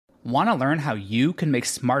Want to learn how you can make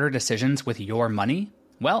smarter decisions with your money?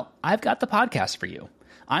 Well, I've got the podcast for you.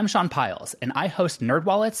 I'm Sean Piles, and I host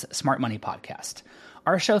NerdWallet's Smart Money Podcast.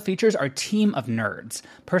 Our show features our team of nerds,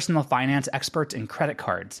 personal finance experts in credit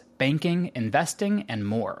cards, banking, investing, and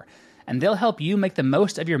more. And they'll help you make the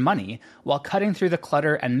most of your money while cutting through the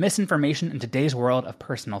clutter and misinformation in today's world of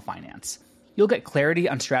personal finance. You'll get clarity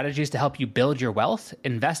on strategies to help you build your wealth,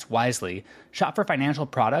 invest wisely, shop for financial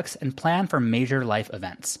products, and plan for major life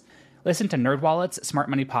events. Listen to NerdWallet's Smart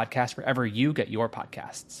Money Podcast wherever you get your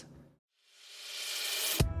podcasts.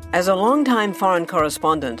 As a longtime foreign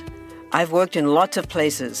correspondent, I've worked in lots of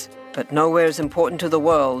places, but nowhere as important to the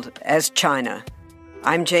world as China.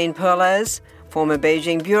 I'm Jane Perlez, former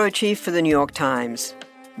Beijing bureau chief for the New York Times.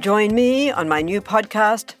 Join me on my new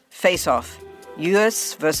podcast, Face Off,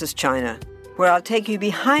 U.S. versus China, where I'll take you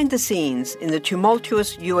behind the scenes in the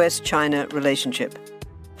tumultuous U.S.-China relationship.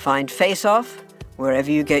 Find Face Off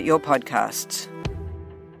wherever you get your podcasts.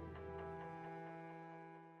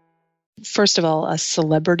 First of all, a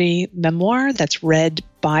celebrity memoir that's read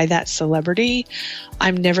by that celebrity.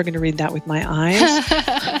 I'm never going to read that with my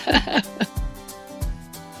eyes.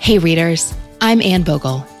 Hey readers, I'm Anne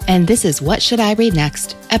Bogle, and this is What Should I Read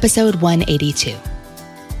Next, episode 182.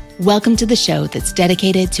 Welcome to the show that's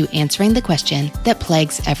dedicated to answering the question that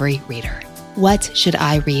plagues every reader. What should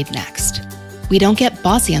I read next? We don't get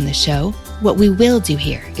bossy on this show. What we will do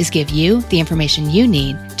here is give you the information you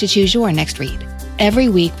need to choose your next read. Every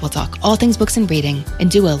week, we'll talk all things books and reading and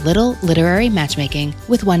do a little literary matchmaking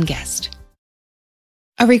with one guest.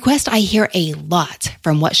 A request I hear a lot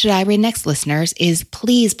from What Should I Read Next listeners is,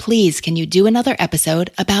 please, can you do another episode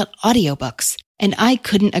about audiobooks? And I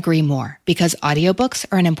couldn't agree more, because audiobooks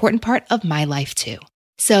are an important part of my life too.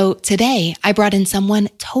 So today, I brought in someone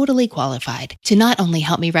totally qualified to not only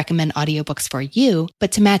help me recommend audiobooks for you,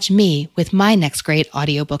 but to match me with my next great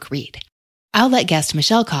audiobook read. I'll let guest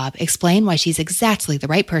Michelle Cobb explain why she's exactly the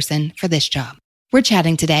right person for this job. We're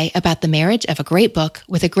chatting today about the marriage of a great book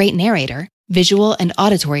with a great narrator, visual and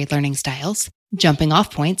auditory learning styles, jumping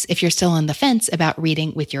off points if you're still on the fence about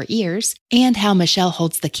reading with your ears, and how Michelle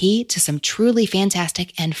holds the key to some truly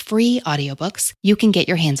fantastic and free audiobooks you can get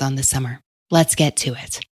your hands on this summer. Let's get to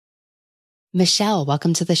it. Michelle,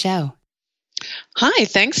 welcome to the show. Hi,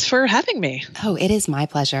 thanks for having me. Oh, it is my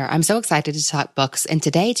pleasure. I'm so excited to talk books, and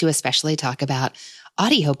today to especially talk about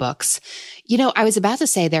audiobooks. You know, I was about to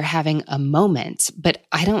say they're having a moment, but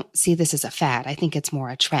I don't see this as a fad. I think it's more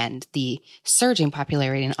a trend, the surging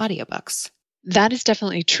popularity in audiobooks. That is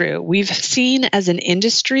definitely true. We've seen as an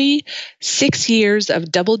industry 6 years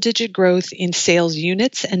of double-digit growth in sales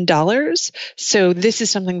units and dollars. So this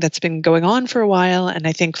is something that's been going on for a while. And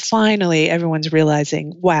I think finally everyone's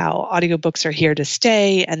realizing, wow, audiobooks are here to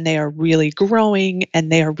stay, and they are really growing,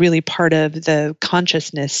 and they are really part of the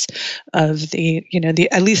consciousness of the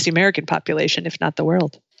at least the American population, if not the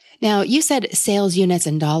world. Now, you said sales units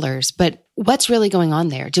and dollars, but what's really going on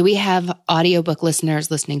there? Do we have audiobook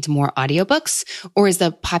listeners listening to more audiobooks, or is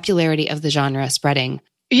the popularity of the genre spreading?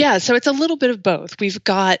 Yeah, so it's a little bit of both. We've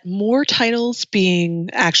got more titles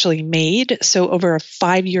being actually made. So over a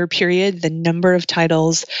 5-year period, the number of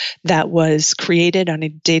titles that was created on a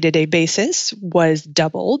day-to-day basis was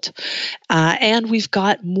doubled. And we've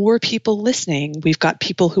got more people listening. We've got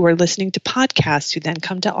people who are listening to podcasts who then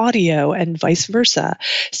come to audio and vice versa.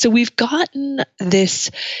 So we've gotten this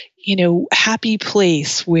happy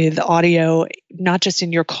place with audio, not just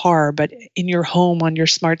in your car, but in your home, on your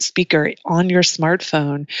smart speaker, on your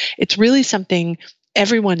smartphone. It's really something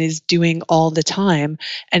everyone is doing all the time.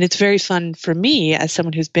 And it's very fun for me, as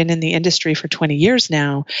someone who's been in the industry for 20 years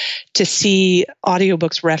now, to see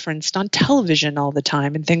audiobooks referenced on television all the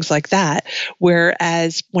time and things like that.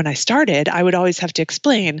 Whereas when I started, I would always have to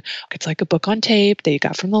explain, it's like a book on tape that you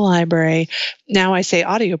got from the library. Now I say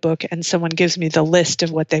audiobook, and someone gives me the list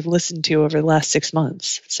of what they've listened to over the last 6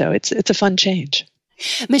 months. So it's a fun change.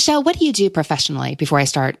 Michelle, what do you do professionally before I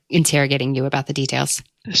start interrogating you about the details?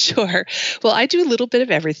 Sure. Well, I do a little bit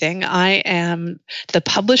of everything. I am the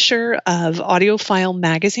publisher of AudioFile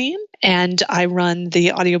magazine, and I run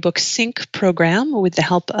the Audiobook Sync program with the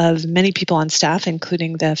help of many people on staff,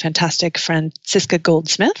 including the fantastic Francisca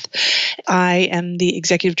Goldsmith. I am the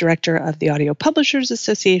executive director of the Audio Publishers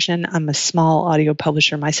Association. I'm a small audio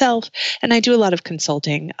publisher myself, and I do a lot of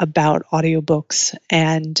consulting about audiobooks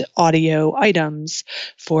and audio items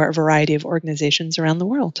for a variety of organizations around the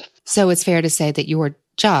world. So it's fair to say that your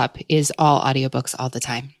job is all audiobooks all the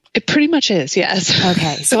time. It pretty much is, yes.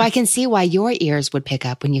 Okay, so I can see why your ears would pick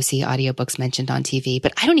up when you see audiobooks mentioned on TV,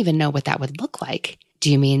 but I don't even know what that would look like.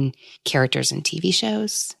 Do you mean characters in TV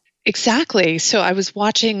shows? Exactly. So I was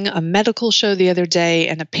watching a medical show the other day,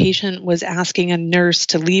 and a patient was asking a nurse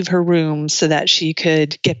to leave her room so that she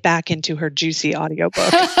could get back into her juicy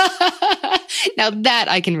audiobook. Now that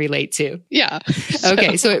I can relate to. Yeah.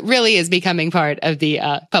 Okay. So it really is becoming part of the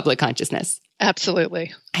public consciousness.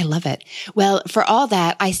 Absolutely. I love it. Well, for all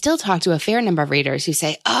that, I still talk to a fair number of readers who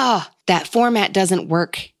say, that format doesn't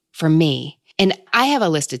work for me. And I have a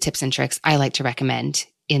list of tips and tricks I like to recommend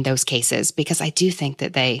in those cases, because I do think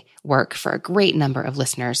that they work for a great number of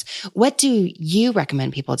listeners. What do you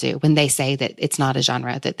recommend people do when they say that it's not a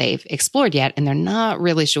genre that they've explored yet and they're not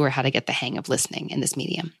really sure how to get the hang of listening in this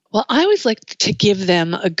medium? Well, I always like to give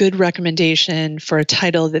them a good recommendation for a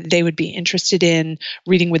title that they would be interested in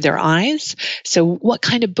reading with their eyes. So what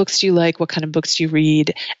kind of books do you like? What kind of books do you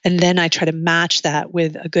read? And then I try to match that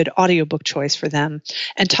with a good audiobook choice for them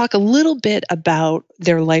and talk a little bit about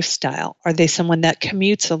their lifestyle. Are they someone that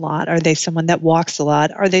commutes a lot? Are they someone that walks a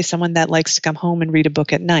lot? Are they someone that likes to come home and read a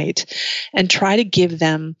book at night? And try to give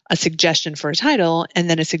them a suggestion for a title and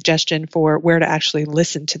then a suggestion for where to actually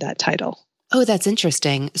listen to that title. Oh, that's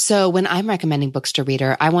interesting. So when I'm recommending books to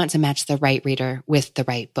reader, I want to match the right reader with the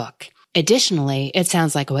right book. Additionally, it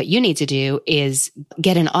sounds like what you need to do is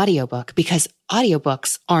get an audiobook, because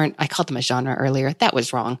audiobooks aren't, I called them a genre earlier. That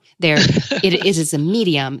was wrong. It is a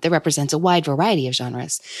medium that represents a wide variety of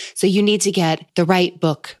genres. So you need to get the right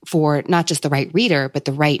book for not just the right reader, but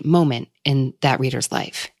the right moment in that reader's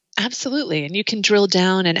life. Absolutely. And you can drill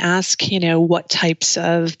down and ask, what types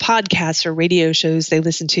of podcasts or radio shows they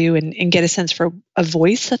listen to and get a sense for a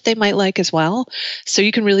voice that they might like as well. So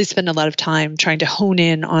you can really spend a lot of time trying to hone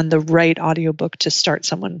in on the right audiobook to start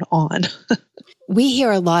someone on. We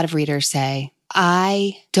hear a lot of readers say,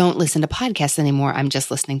 I don't listen to podcasts anymore. I'm just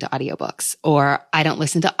listening to audiobooks. Or I don't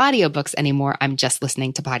listen to audiobooks anymore. I'm just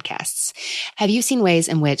listening to podcasts. Have you seen ways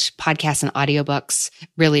in which podcasts and audiobooks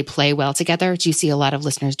really play well together? Do you see a lot of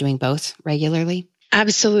listeners doing both regularly?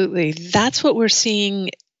 Absolutely. That's what we're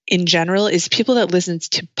seeing in general is people that listen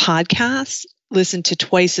to podcasts listen to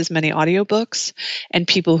twice as many audiobooks, and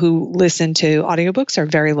people who listen to audiobooks are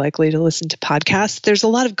very likely to listen to podcasts. There's a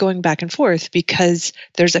lot of going back and forth because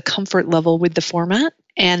there's a comfort level with the format,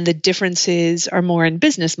 and the differences are more in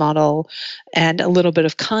business model and a little bit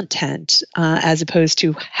of content as opposed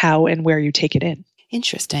to how and where you take it in.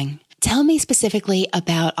 Interesting. Tell me specifically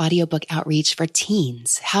about audiobook outreach for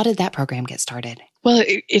teens. How did that program get started? Well,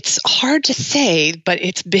 it's hard to say, but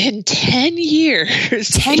it's been 10 years.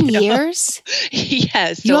 10 years?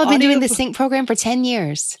 Yes. You all been doing the Sync program for 10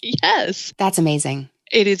 years? Yes. That's amazing.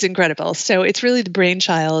 It is incredible. So it's really the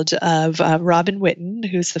brainchild of Robin Whitten,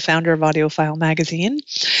 who's the founder of AudioFile magazine,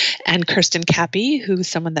 and Kirsten Cappy, who's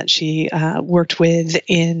someone that she worked with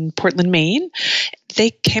in Portland, Maine.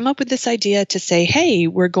 They came up with this idea to say, hey,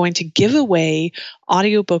 we're going to give away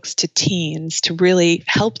audiobooks to teens to really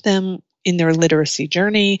help them in their literacy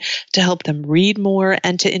journey, to help them read more,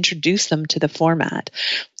 and to introduce them to the format.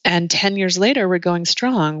 And 10 years later, we're going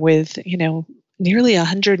strong with, nearly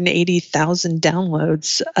 180,000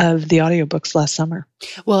 downloads of the audiobooks last summer.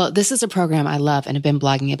 Well, this is a program I love and have been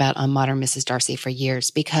blogging about on Modern Mrs. Darcy for years,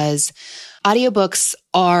 because audiobooks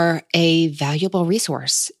are a valuable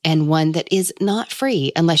resource and one that is not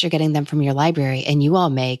free unless you're getting them from your library. And you all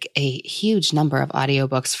make a huge number of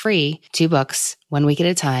audiobooks free, 2 books, 1 week at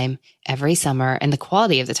a time, every summer. And the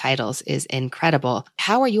quality of the titles is incredible.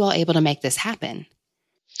 How are you all able to make this happen?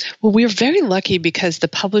 Well, we're very lucky because the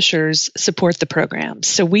publishers support the program.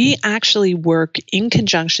 So we actually work in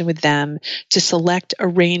conjunction with them to select a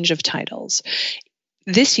range of titles.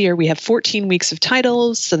 This year, we have 14 weeks of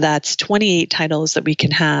titles, so that's 28 titles that we can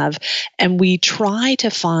have. And we try to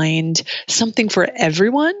find something for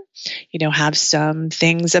everyone, have some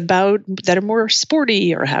things about that are more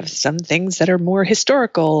sporty, or have some things that are more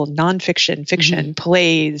historical, nonfiction, fiction,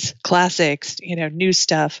 plays, classics, new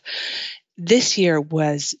stuff. This year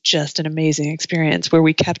was just an amazing experience where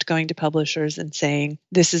we kept going to publishers and saying,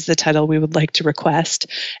 this is the title we would like to request.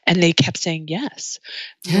 And they kept saying yes.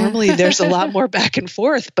 Normally there's a lot more back and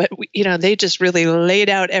forth, but they just really laid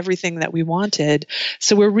out everything that we wanted.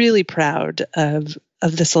 So we're really proud of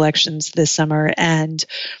the selections this summer and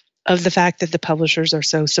of the fact that the publishers are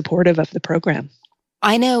so supportive of the program.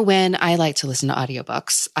 I know when I like to listen to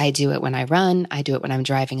audiobooks. I do it when I run. I do it when I'm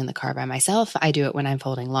driving in the car by myself. I do it when I'm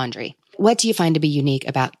folding laundry. What do you find to be unique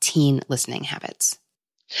about teen listening habits?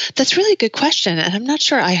 That's really a good question. And I'm not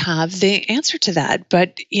sure I have the answer to that.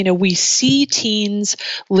 But, we see teens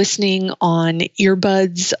listening on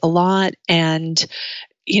earbuds a lot, and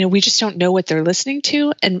we just don't know what they're listening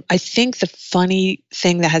to. And I think the funny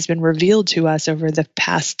thing that has been revealed to us over the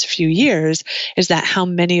past few years is that how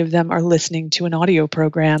many of them are listening to an audio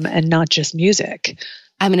program and not just music.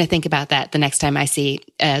 I'm going to think about that the next time I see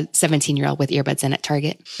a 17-year-old with earbuds in at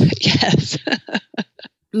Target. Yes.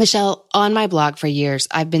 Michelle, on my blog for years,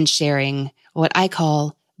 I've been sharing what I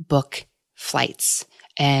call book flights.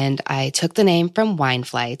 And I took the name from Wine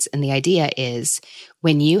Flights. And the idea is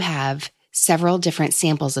when you have several different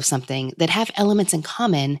samples of something that have elements in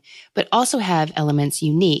common, but also have elements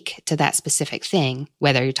unique to that specific thing,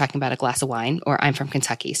 whether you're talking about a glass of wine, or I'm from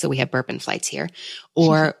Kentucky, so we have bourbon flights here,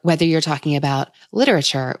 or whether you're talking about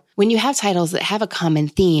literature. When you have titles that have a common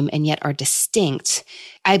theme and yet are distinct,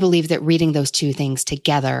 I believe that reading those two things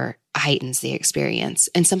together heightens the experience.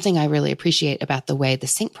 And something I really appreciate about the way the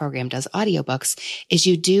Sync program does audiobooks is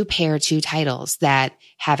you do pair two titles that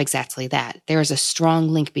have exactly that. There is a strong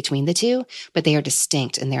link between the two, but they are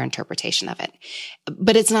distinct in their interpretation of it.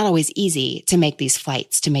 But it's not always easy to make these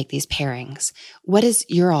flights, to make these pairings. What is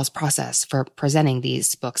your all's process for presenting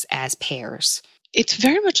these books as pairs? It's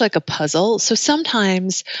very much like a puzzle. So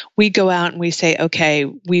sometimes we go out and we say, okay,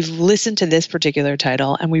 we've listened to this particular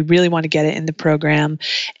title and we really want to get it in the program.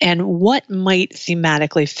 And what might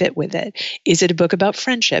thematically fit with it? Is it a book about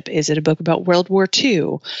friendship? Is it a book about World War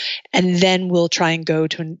II? And then we'll try and go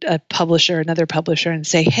to another publisher and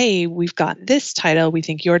say, hey, we've got this title. We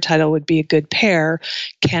think your title would be a good pair.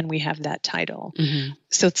 Can we have that title? Mm-hmm.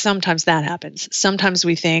 So sometimes that happens. Sometimes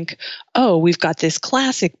we think, oh, we've got this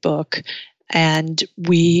classic book and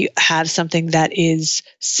we have something that is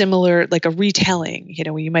similar, like a retelling,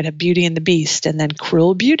 you might have Beauty and the Beast and then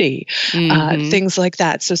Cruel Beauty, things like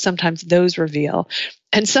that. So sometimes those reveal.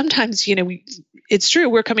 And sometimes, it's true,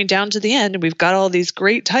 we're coming down to the end and we've got all these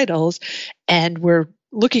great titles and we're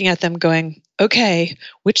looking at them going, okay,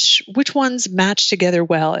 which ones match together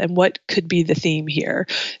well and what could be the theme here?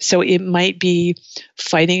 So it might be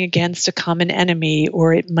fighting against a common enemy,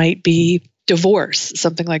 or it might be divorce,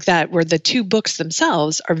 something like that, where the two books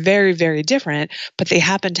themselves are very, very different, but they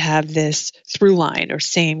happen to have this through line or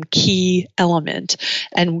same key element.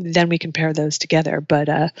 And then we can pair those together.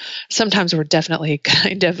 But sometimes we're definitely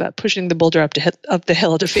kind of pushing the boulder up the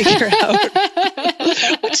hill to figure out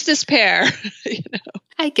what's this pair.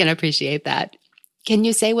 I can appreciate that. Can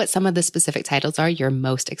you say what some of the specific titles are you're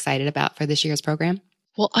most excited about for this year's program?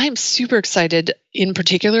 Well, I'm super excited in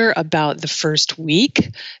particular about the first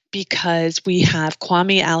week because we have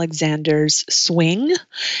Kwame Alexander's Swing,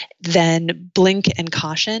 then Blink and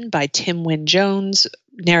Caution by Tim Wynne-Jones,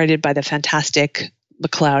 narrated by the fantastic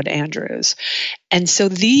MacLeod Andrews. And so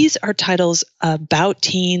these are titles about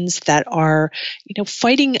teens that are,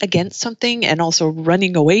 fighting against something and also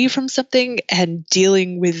running away from something and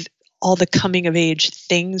dealing with all the coming of age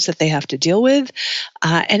things that they have to deal with.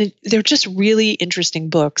 And they're just really interesting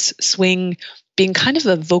books. Swing being kind of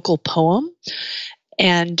a vocal poem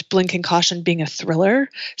and Blink and Caution being a thriller.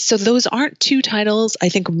 So those aren't two titles I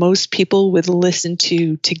think most people would listen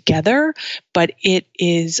to together, but it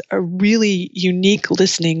is a really unique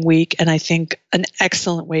listening week and I think an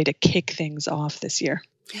excellent way to kick things off this year.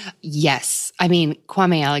 Yes. I mean,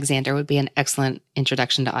 Kwame Alexander would be an excellent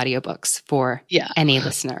introduction to audiobooks for any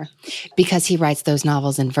listener because he writes those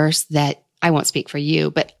novels in verse that I won't speak for you,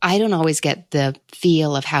 but I don't always get the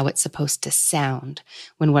feel of how it's supposed to sound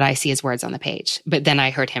when what I see is words on the page. But then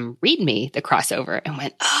I heard him read me the crossover and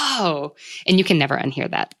went, oh, and you can never unhear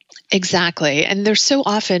that. Exactly. And there's so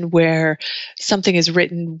often where something is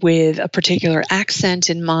written with a particular accent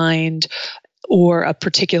in mind or a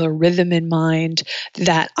particular rhythm in mind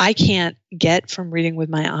that I can't get from reading with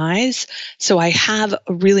my eyes. So I have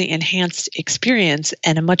a really enhanced experience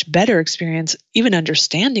and a much better experience even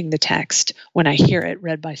understanding the text when I hear it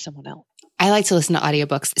read by someone else. I like to listen to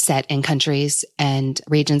audiobooks set in countries and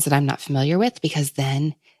regions that I'm not familiar with because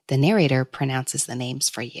then the narrator pronounces the names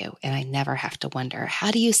for you. And I never have to wonder,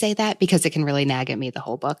 how do you say that? Because it can really nag at me the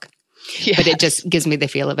whole book. Yes. But it just gives me the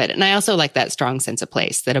feel of it. And I also like that strong sense of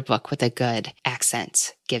place that a book with a good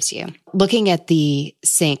accent gives you. Looking at the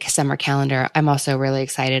Sync summer calendar, I'm also really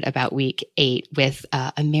excited about week 8 with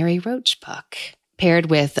a Mary Roach book paired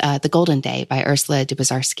with The Golden Day by Ursula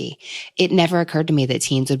Dubosarski. It never occurred to me that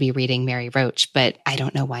teens would be reading Mary Roach, but I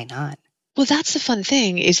don't know why not. Well, that's the fun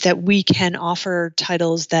thing is that we can offer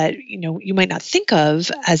titles that, you might not think of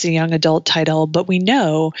as a young adult title, but we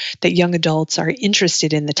know that young adults are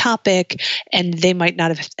interested in the topic and they might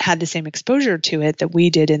not have had the same exposure to it that we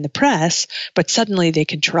did in the press, but suddenly they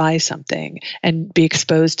can try something and be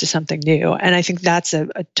exposed to something new. And I think that's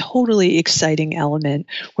a totally exciting element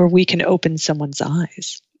where we can open someone's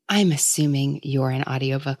eyes. I'm assuming you're an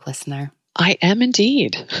audiobook listener. I am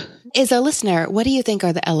indeed. As a listener, what do you think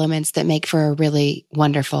are the elements that make for a really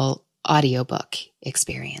wonderful audiobook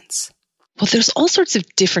experience? Well, there's all sorts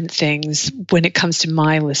of different things when it comes to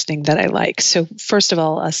my listening that I like. So first of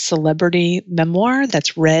all, a celebrity memoir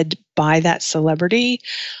that's read by that celebrity.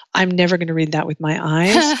 I'm never going to read that with my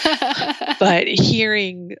eyes, but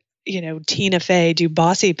hearing Tina Fey do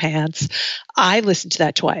Bossy Pants, I listened to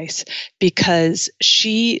that twice because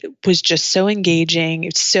she was just so engaging.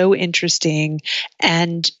 It's so interesting.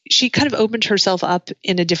 And she kind of opened herself up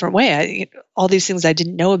in a different way. All these things I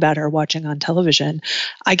didn't know about her watching on television.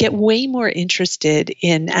 I get way more interested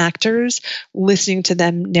in actors listening to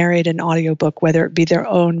them narrate an audiobook, whether it be their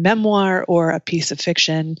own memoir or a piece of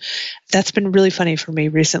fiction. That's been really funny for me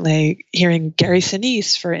recently, hearing Gary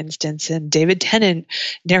Sinise, for instance, and David Tennant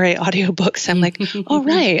narrate audiobooks. I'm like, oh,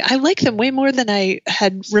 right. I like them way more than I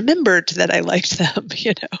had remembered that I liked them,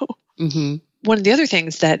 Mm-hmm. One of the other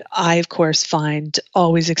things that I, of course, find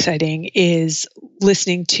always exciting is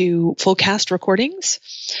listening to full cast recordings.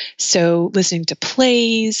 So listening to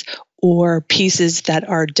plays or pieces that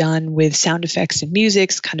are done with sound effects and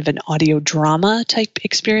music, kind of an audio drama type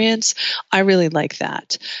experience. I really like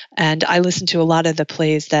that. And I listen to a lot of the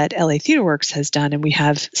plays that LA Theater Works has done, and we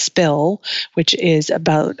have Spill, which is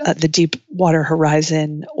about the Deepwater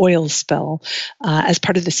Horizon oil spill as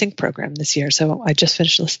part of the SYNC program this year. So I just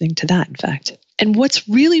finished listening to that, in fact. And what's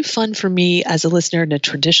really fun for me as a listener in a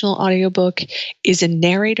traditional audiobook is a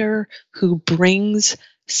narrator who brings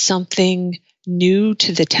something new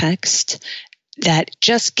to the text that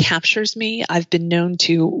just captures me. I've been known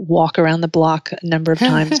to walk around the block a number of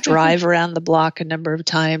times, drive around the block a number of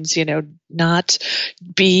times, not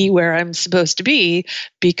be where I'm supposed to be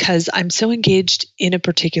because I'm so engaged in a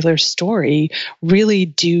particular story, really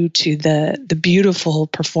due to the beautiful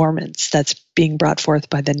performance that's being brought forth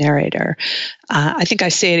by the narrator. I think I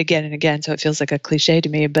say it again and again, so it feels like a cliche to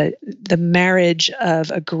me, but the marriage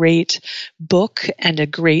of a great book and a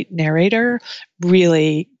great narrator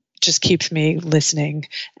really just keeps me listening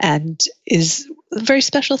and is a very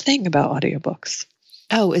special thing about audiobooks.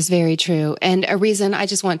 Oh, is very true. And a reason I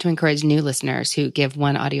just want to encourage new listeners who give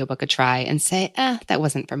one audiobook a try and say, that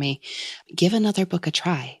wasn't for me. Give another book a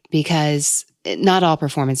try because not all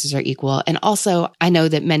performances are equal. And also, I know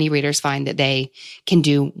that many readers find that they can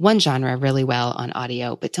do one genre really well on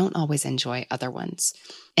audio, but don't always enjoy other ones.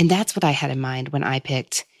 And that's what I had in mind when I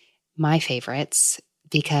picked my favorites,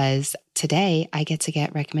 because today I get to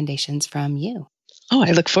get recommendations from you. Oh,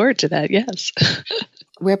 I look forward to that. Yes.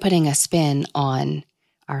 We're putting a spin on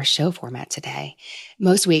our show format today.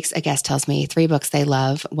 Most weeks, a guest tells me 3 books they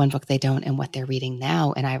love, 1 book they don't, and what they're reading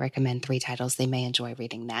now. And I recommend 3 titles they may enjoy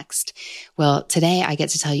reading next. Well, today I get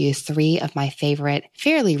to tell you 3 of my favorite,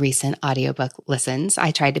 fairly recent audiobook listens.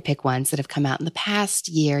 I tried to pick ones that have come out in the past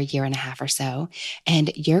year and a half or so.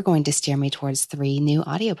 And you're going to steer me towards 3 new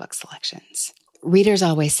audiobook selections. Readers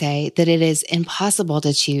always say that it is impossible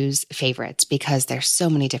to choose favorites because there's so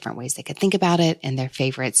many different ways they could think about it, and their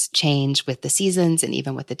favorites change with the seasons and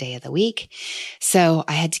even with the day of the week. So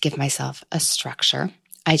I had to give myself a structure.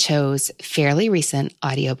 I chose fairly recent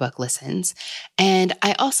audiobook listens, and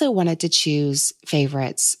I also wanted to choose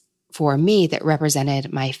favorites for me that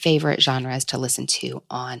represented my favorite genres to listen to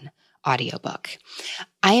on audiobook.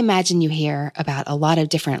 I imagine you hear about a lot of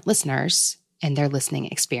different listeners and their listening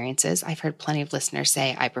experiences. I've heard plenty of listeners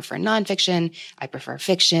say, I prefer nonfiction, I prefer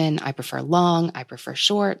fiction, I prefer long, I prefer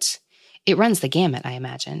short. It runs the gamut, I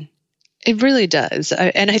imagine. It really does.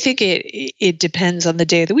 And I think it depends on the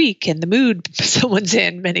day of the week and the mood someone's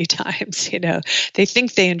in many times. They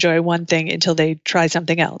think they enjoy one thing until they try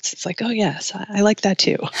something else. It's like, oh, yes, I like that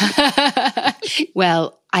too.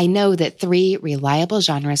 Well, I know that 3 reliable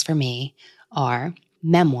genres for me are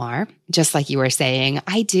memoir, just like you were saying.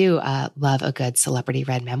 I do love a good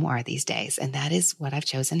celebrity-read memoir these days, and that is what I've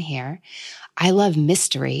chosen here. I love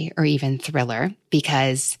mystery or even thriller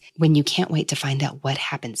because when you can't wait to find out what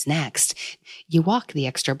happens next, you walk the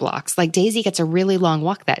extra blocks. Like Daisy gets a really long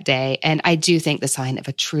walk that day, and I do think the sign of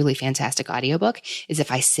a truly fantastic audiobook is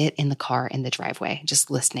if I sit in the car in the driveway, just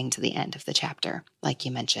listening to the end of the chapter, like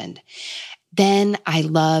you mentioned. Then I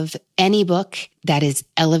love any book that is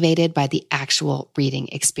elevated by the actual reading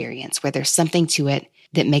experience, where there's something to it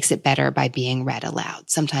that makes it better by being read aloud.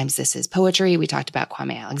 Sometimes this is poetry. We talked about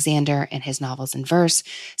Kwame Alexander and his novels in verse.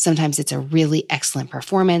 Sometimes it's a really excellent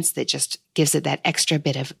performance that just gives it that extra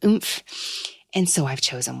bit of oomph. And so I've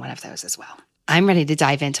chosen one of those as well. I'm ready to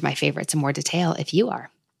dive into my favorites in more detail if you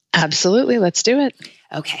are. Absolutely. Let's do it.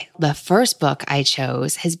 Okay. The first book I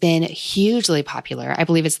chose has been hugely popular. I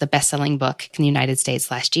believe it's the best-selling book in the United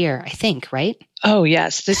States last year, I think, right? Oh,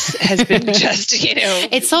 yes. This has been just,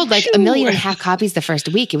 It sold like 1.5 million copies the first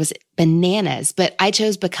week. It was bananas. But I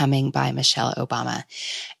chose Becoming by Michelle Obama.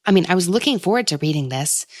 I mean, I was looking forward to reading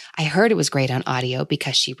this. I heard it was great on audio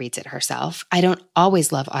because she reads it herself. I don't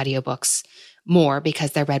always love audiobooks more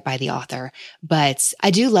because they're read by the author. But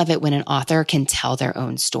I do love it when an author can tell their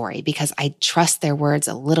own story because I trust their words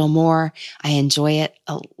a little more. I enjoy it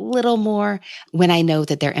a little more when I know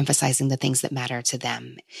that they're emphasizing the things that matter to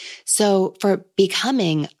them. So for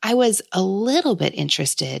Becoming, I was a little bit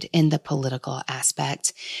interested in the political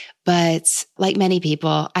aspect. But like many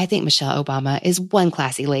people, I think Michelle Obama is one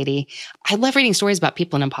classy lady. I love reading stories about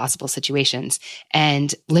people in impossible situations.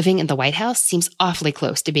 And living in the White House seems awfully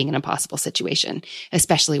close to being an impossible situation,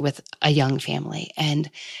 especially with a young family.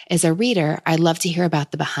 And as a reader, I love to hear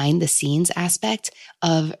about the behind the scenes aspect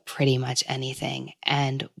of pretty much anything.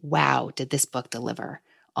 And wow, did this book deliver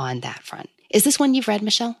on that front. Is this one you've read,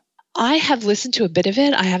 Michelle? I have listened to a bit of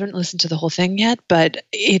it. I haven't listened to the whole thing yet, but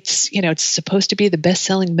it's supposed to be the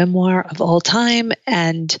best-selling memoir of all time.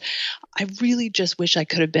 And I really just wish I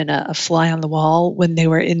could have been a fly on the wall when they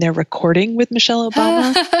were in there recording with Michelle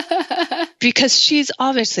Obama. Because she's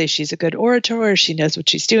a good orator. She knows what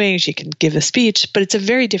she's doing. She can give a speech, but it's a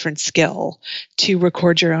very different skill to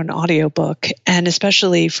record your own audiobook. And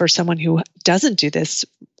especially for someone who doesn't do this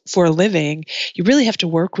for a living, you really have to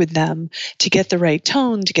work with them to get the right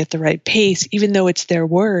tone, to get the right pace. Even though it's their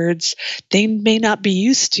words, they may not be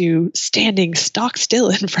used to standing stock still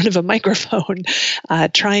in front of a microphone,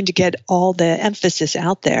 trying to get all the emphasis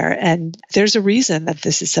out there. And there's a reason that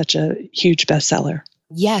this is such a huge bestseller.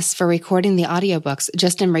 Yes, for recording the audiobooks,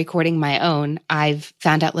 just in recording my own, I've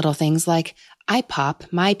found out little things like I pop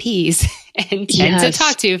my P's and tend to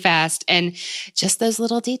talk too fast, and just those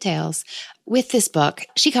little details. With this book,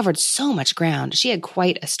 she covered so much ground. She had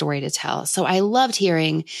quite a story to tell. So I loved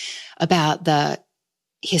hearing about the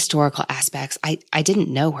historical aspects. I didn't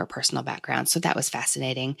know her personal background, so that was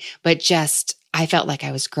fascinating. But I felt like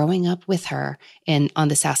I was growing up with her on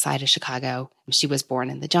the south side of Chicago. She was born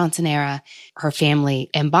in the Johnson era. Her family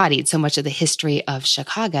embodied so much of the history of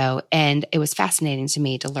Chicago, and it was fascinating to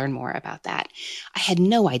me to learn more about that. I had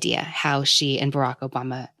no idea how she and Barack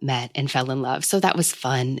Obama met and fell in love, so that was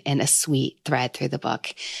fun and a sweet thread through the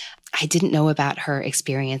book. I didn't know about her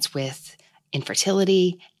experience with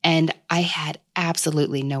infertility, and I had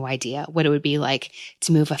absolutely no idea what it would be like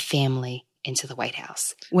to move a family into the White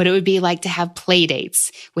House, what it would be like to have play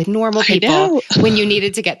dates with normal people when you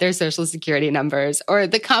needed to get their social security numbers, or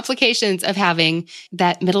the complications of having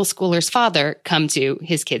that middle schooler's father come to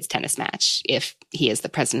his kid's tennis match if he is the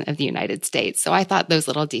president of the United States. So I thought those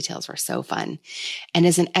little details were so fun. And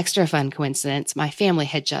as an extra fun coincidence, my family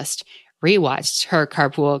had just rewatched her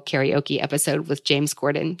carpool karaoke episode with James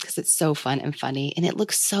Corden because it's so fun and funny, and it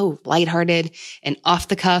looks so lighthearted and off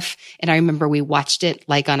the cuff. And I remember we watched it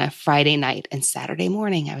like on a Friday night, and Saturday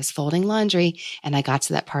morning I was folding laundry and I got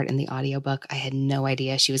to that part in the audiobook. I had no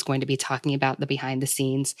idea she was going to be talking about the behind the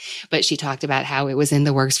scenes, but she talked about how it was in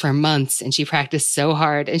the works for months and she practiced so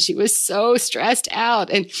hard and she was so stressed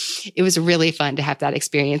out. And it was really fun to have that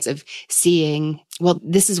experience of seeing, well,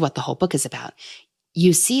 this is what the whole book is about.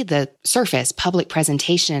 You see the surface public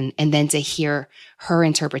presentation, and then to hear her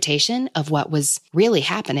interpretation of what was really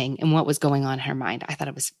happening and what was going on in her mind. I thought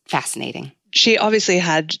it was fascinating. She obviously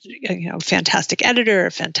had, fantastic editor,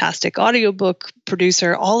 a fantastic audiobook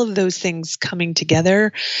producer, all of those things coming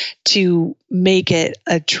together to make it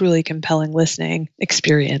a truly compelling listening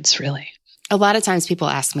experience, really. A lot of times people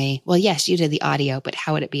ask me, well, yes, you did the audio, but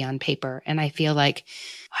how would it be on paper? And I feel like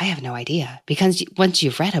I have no idea, because once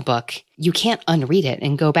you've read a book, you can't unread it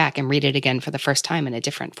and go back and read it again for the first time in a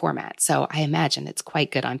different format. So I imagine it's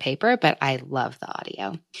quite good on paper, but I love the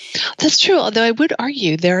audio. That's true. Although I would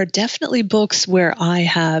argue there are definitely books where I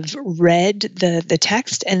have read the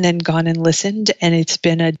text and then gone and listened, and it's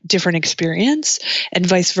been a different experience, and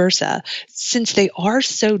vice versa. Since they are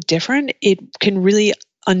so different, it can really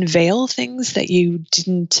unveil things that you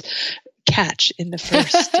didn't catch in the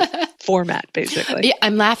first format, basically. Yeah,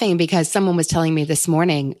 I'm laughing because someone was telling me this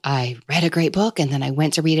morning, I read a great book and then I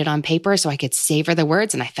went to read it on paper so I could savor the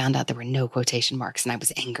words, and I found out there were no quotation marks and I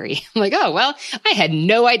was angry. I'm like, oh, well, I had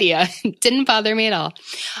no idea. It didn't bother me at all.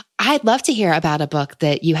 I'd love to hear about a book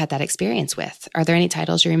that you had that experience with. Are there any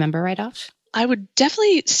titles you remember right off? I would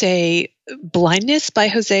definitely say Blindness by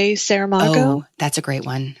Jose Saramago. Oh, that's a great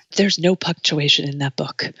one. There's no punctuation in that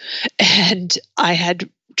book. And I had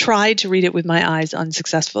tried to read it with my eyes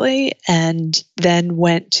unsuccessfully, and then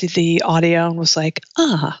went to the audio and was like,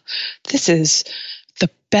 this is the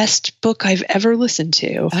best book I've ever listened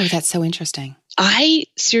to. Oh, that's so interesting. I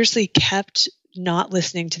seriously kept not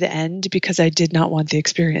listening to the end because I did not want the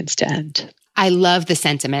experience to end. I love the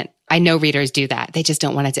sentiment. I know readers do that. They just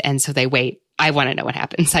don't want it to end, so they wait. I want to know what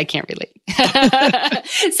happens. I can't relate.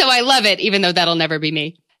 So I love it, even though that'll never be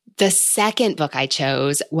me. The second book I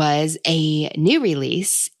chose was a new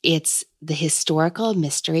release. It's the historical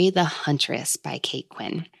mystery, The Huntress by Kate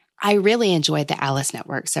Quinn. I really enjoyed the Alice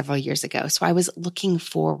Network several years ago, so I was looking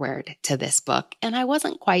forward to this book, and I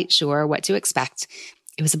wasn't quite sure what to expect.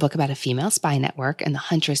 It was a book about a female spy network, and The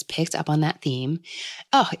Huntress picked up on that theme.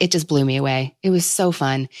 Oh, it just blew me away. It was so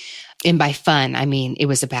fun. And by fun, I mean it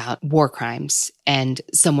was about war crimes and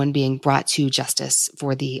someone being brought to justice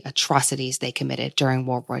for the atrocities they committed during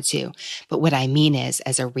World War II. But what I mean is,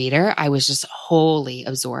 as a reader, I was just wholly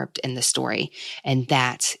absorbed in the story, and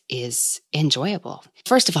that is enjoyable.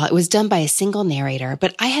 First of all, it was done by a single narrator,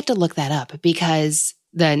 but I had to look that up because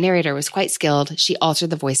the narrator was quite skilled. She altered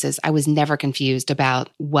the voices. I was never confused about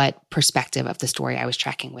what perspective of the story I was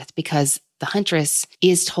tracking with, because The Huntress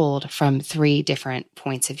is told from 3 different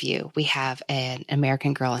points of view. We have an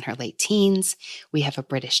American girl in her late teens, we have a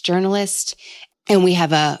British journalist, and we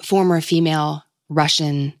have a former female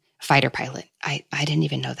Russian fighter pilot. I didn't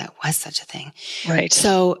even know that was such a thing. Right.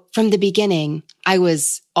 So from the beginning, I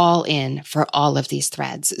was all in for all of these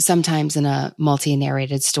threads. Sometimes in a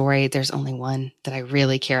multi-narrated story, there's only one that I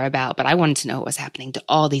really care about, but I wanted to know what was happening to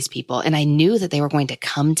all these people. And I knew that they were going to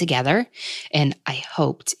come together, and I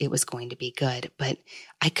hoped it was going to be good, but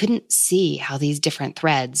I couldn't see how these different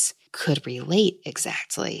threads could relate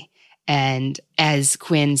exactly. And as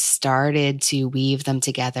Quinn started to weave them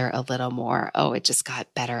together a little more, it just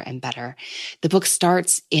got better and better. The book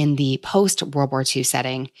starts in the post-World War II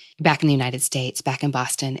setting, back in the United States, back in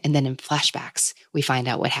Boston, and then in flashbacks, we find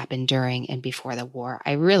out what happened during and before the war.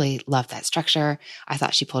 I really loved that structure. I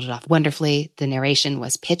thought she pulled it off wonderfully. The narration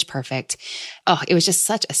was pitch perfect. It was just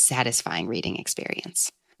such a satisfying reading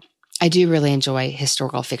experience. I do really enjoy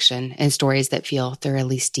historical fiction and stories that feel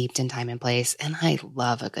thoroughly steeped in time and place, and I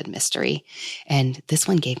love a good mystery. And this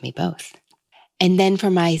one gave me both. And then for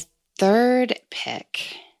my third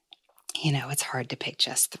pick, it's hard to pick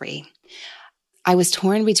just 3. I was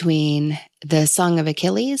torn between The Song of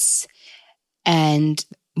Achilles and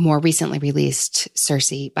more recently released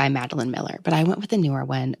Circe by Madeline Miller, but I went with the newer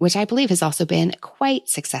one, which I believe has also been quite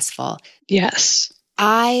successful. Yes.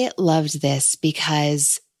 I loved this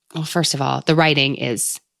because, well, first of all, the writing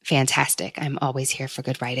is fantastic. I'm always here for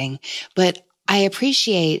good writing, but I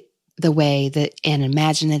appreciate the way that an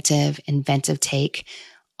imaginative, inventive take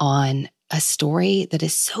on a story that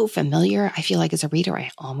is so familiar. I feel like as a reader, I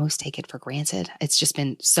almost take it for granted. It's just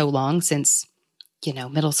been so long since,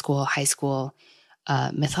 middle school, high school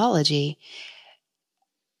mythology.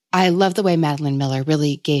 I love the way Madeline Miller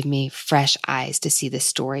really gave me fresh eyes to see this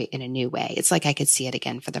story in a new way. It's like I could see it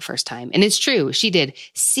again for the first time. And it's true. She did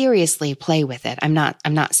seriously play with it. I'm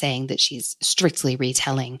not saying that she's strictly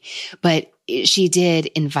retelling, but she did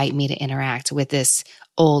invite me to interact with this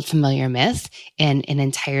old familiar myth in an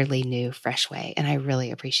entirely new, fresh way. And I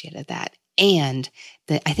really appreciated that. And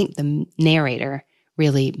I think the narrator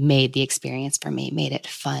really made the experience for me, made it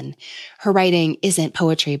fun. Her writing isn't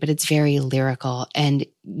poetry, but it's very lyrical, and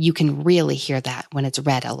you can really hear that when it's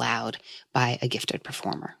read aloud by a gifted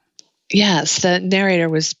performer. Yes, the narrator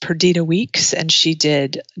was Perdita Weeks, and she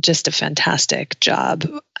did just a fantastic job.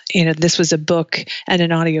 This was a book and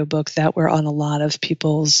an audiobook that were on a lot of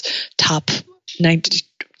people's top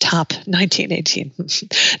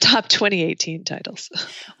 2018 titles.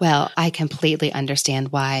 Well, I completely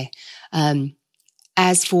understand why.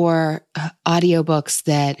 As for audiobooks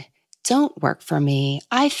that don't work for me,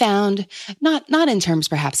 I found, not in terms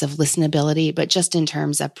perhaps of listenability, but just in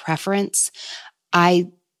terms of preference, I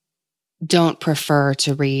don't prefer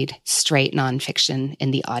to read straight nonfiction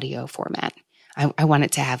in the audio format. I want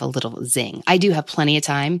it to have a little zing. I do have plenty of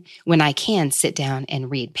time when I can sit down and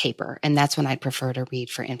read paper, and that's when I'd prefer to read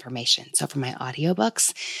for information. So for my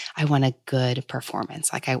audiobooks, I want a good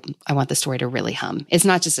performance. Like I want the story to really hum. It's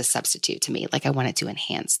not just a substitute to me. Like I want it to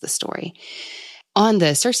enhance the story. On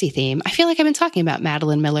the Circe theme, I feel like I've been talking about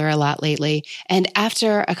Madeline Miller a lot lately. And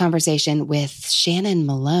after a conversation with Shannon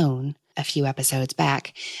Malone a few episodes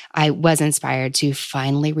back, I was inspired to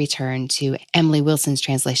finally return to Emily Wilson's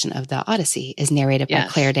translation of the Odyssey, as narrated by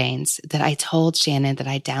Claire Danes, that I told Shannon that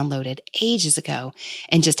I downloaded ages ago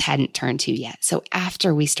and just hadn't turned to yet. So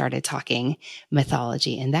after we started talking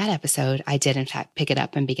mythology in that episode, I did in fact pick it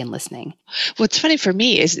up and begin listening. What's funny for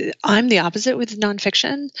me is I'm the opposite with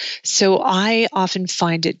nonfiction. So I often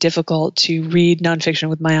find it difficult to read nonfiction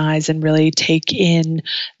with my eyes and really take in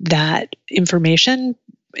that information,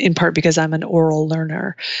 in part because I'm an oral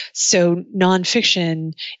learner. So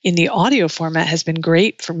nonfiction in the audio format has been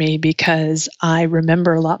great for me because I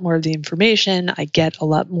remember a lot more of the information. I get a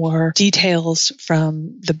lot more details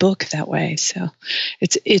from the book that way. So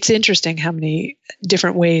it's interesting how many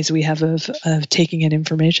different ways we have of taking in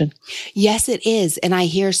information. Yes, it is. And I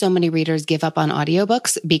hear so many readers give up on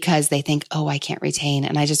audiobooks because they think, oh, I can't retain.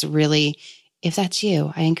 And I just really, if that's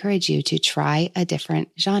you, I encourage you to try a different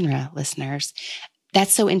genre, listeners.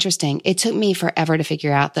 That's so interesting. It took me forever to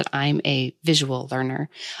figure out that I'm a visual learner.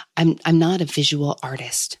 I'm not a visual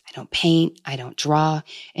artist. I don't paint. I don't draw.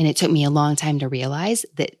 And it took me a long time to realize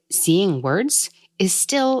that seeing words is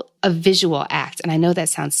still a visual act. And I know that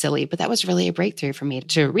sounds silly, but that was really a breakthrough for me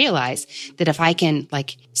to realize that if I can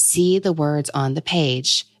see the words on the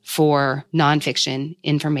page for nonfiction,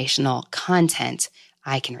 informational content,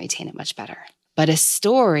 I can retain it much better. But a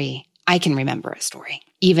story, I can remember a story,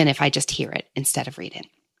 even if I just hear it instead of read it.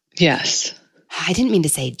 Yes. I didn't mean to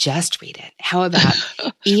say just read it. How about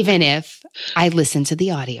even if I listen to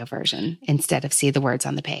the audio version instead of see the words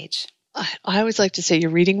on the page? I always like to say you're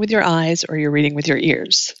reading with your eyes or you're reading with your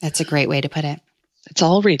ears. That's a great way to put it. It's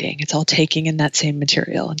all reading. It's all taking in that same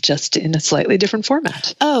material, just in a slightly different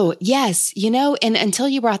format. Oh, yes. And until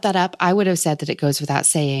you brought that up, I would have said that it goes without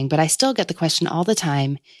saying, but I still get the question all the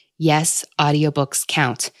time. Yes, audiobooks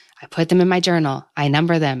count. I put them in my journal. I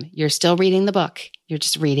number them. You're still reading the book. You're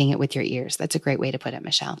just reading it with your ears. That's a great way to put it,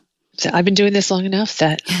 Michelle. So I've been doing this long enough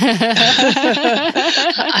that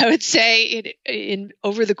I would say in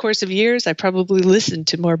over the course of years, I probably listened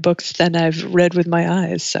to more books than I've read with my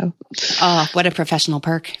eyes. So, oh, what a professional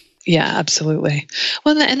perk. Yeah, absolutely.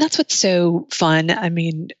 Well, and that's what's so fun. I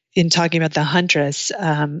mean, in talking about The Huntress,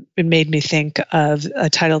 it made me think of a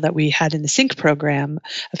title that we had in the Sync program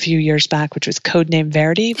a few years back, which was Codename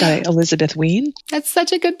Verity by Elizabeth Wein. That's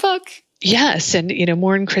such a good book. Yes. And,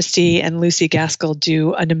 Maureen Christie and Lucy Gaskell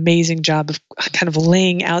do an amazing job of kind of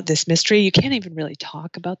laying out this mystery. You can't even really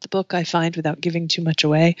talk about the book, I find, without giving too much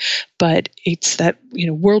away. But it's that,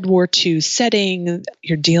 World War II setting.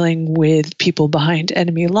 You're dealing with people behind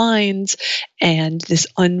enemy lines and this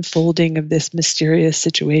unfolding of this mysterious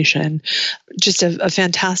situation. Just a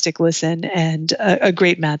fantastic listen and a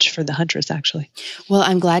great match for The Huntress, actually. Well,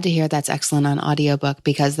 I'm glad to hear that's excellent on audiobook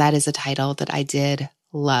because that is a title that I did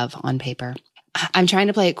love on paper. I'm trying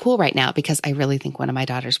to play it cool right now because I really think one of my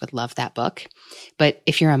daughters would love that book. But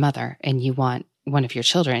if you're a mother and you want one of your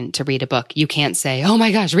children to read a book, you can't say, oh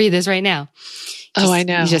my gosh, read this right now. I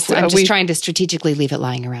know. I'm just trying to strategically leave it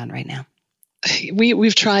lying around right now.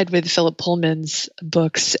 We've tried with Philip Pullman's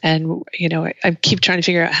books, and I keep trying to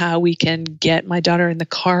figure out how we can get my daughter in the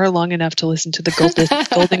car long enough to listen to the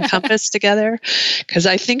Golden Compass together, because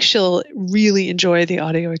I think she'll really enjoy the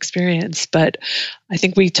audio experience. But I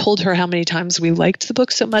think we told her how many times we liked the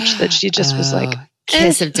book so much that she just was like,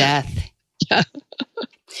 kiss of death. Yeah.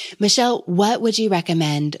 Michelle, what would you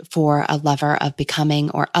recommend for a lover of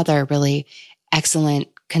becoming or other really excellent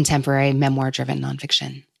contemporary memoir-driven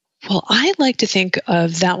nonfiction? Well, I like to think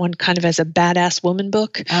of that one kind of as a badass woman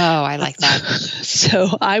book. Oh, I like that. So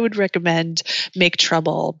I would recommend Make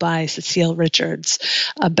Trouble by Cecile Richards,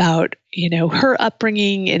 about, her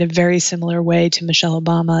upbringing in a very similar way to Michelle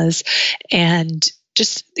Obama's, and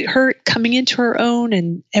just her coming into her own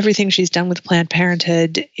and everything she's done with Planned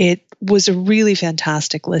Parenthood. It was a really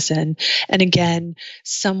fantastic listen. And again,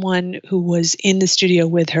 someone who was in the studio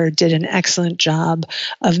with her did an excellent job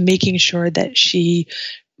of making sure that she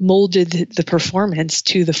molded the performance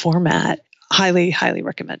to the format. Highly, highly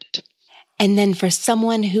recommended. And then for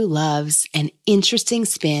someone who loves an interesting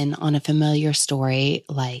spin on a familiar story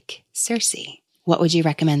like Circe, what would you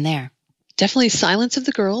recommend there? Definitely Silence of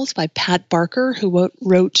the Girls by Pat Barker, who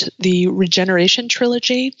wrote the Regeneration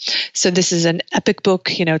trilogy. So this is an epic book.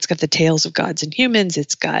 It's got the tales of gods and humans.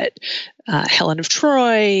 It's got Helen of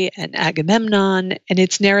Troy and Agamemnon, and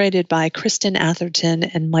it's narrated by Kristen Atherton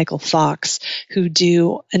and Michael Fox, who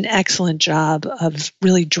do an excellent job of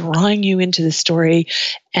really drawing you into the story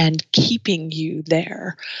and keeping you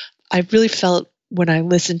there. I really felt when I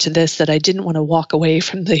listened to this that I didn't want to walk away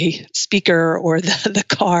from the speaker or the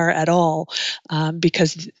car at all,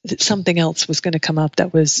 because something else was going to come up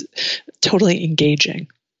that was totally engaging.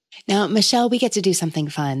 Now, Michelle, we get to do something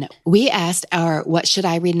fun. We asked our What Should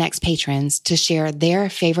I Read Next patrons to share their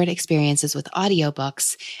favorite experiences with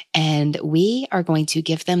audiobooks, and we are going to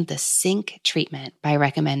give them the sync treatment by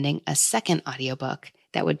recommending a second audiobook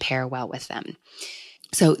that would pair well with them.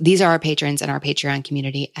 So these are our patrons in our Patreon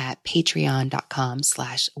community at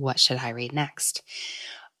patreon.com/whatshouldireadnext.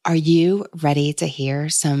 Are you ready to hear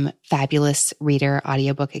some fabulous reader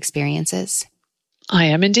audiobook experiences? I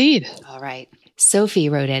am indeed. All right. Sophie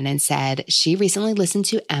wrote in and said she recently listened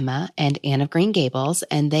to Emma and Anne of Green Gables,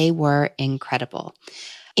 and they were incredible.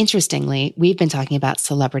 Interestingly, we've been talking about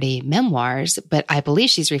celebrity memoirs, but I believe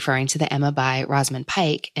she's referring to the Emma by Rosamund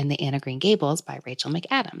Pike and the Anne of Green Gables by Rachel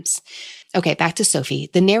McAdams. Okay, back to Sophie.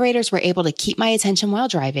 The narrators were able to keep my attention while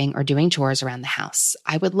driving or doing chores around the house.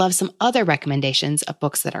 I would love some other recommendations of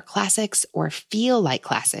books that are classics or feel like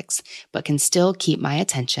classics, but can still keep my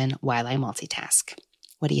attention while I multitask.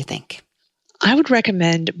 What do you think? I would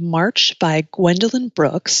recommend March by Gwendolyn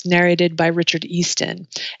Brooks, narrated by Richard Easton.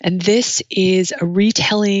 And this is a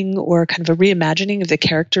retelling or kind of a reimagining of the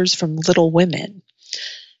characters from Little Women.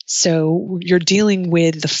 So you're dealing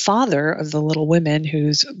with the father of the Little Women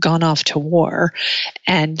who's gone off to war.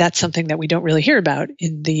 And that's something that we don't really hear about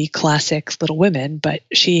in the classic Little Women, but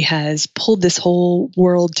she has pulled this whole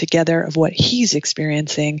world together of what he's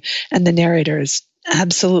experiencing, and the narrator is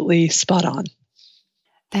absolutely spot on.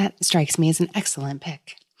 That strikes me as an excellent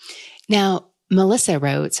pick. Now, Melissa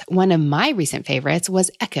wrote, one of my recent favorites was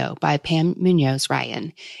Echo by Pam Munoz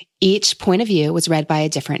Ryan. Each point of view was read by a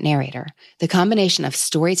different narrator. The combination of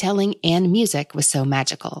storytelling and music was so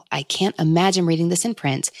magical. I can't imagine reading this in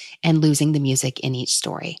print and losing the music in each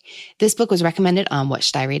story. This book was recommended on What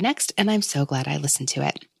Should I Read Next, and I'm so glad I listened to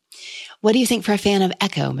it. What do you think for a fan of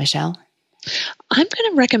Echo, Michelle? I'm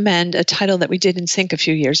going to recommend a title that we did in Sync a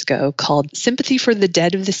few years ago called Sympathy for the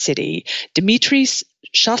Dead of the City, Dmitry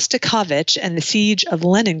Shostakovich and the Siege of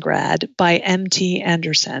Leningrad by M.T.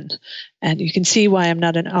 Anderson. And you can see why I'm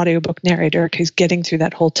not an audiobook narrator, because getting through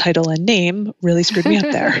that whole title and name really screwed me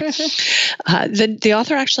up there. The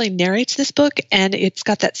author actually narrates this book, and it's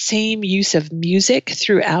got that same use of music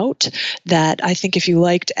throughout that I think if you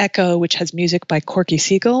liked Echo, which has music by Corky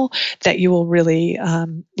Siegel, that you will really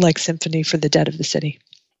like Symphony for the Dead of the City.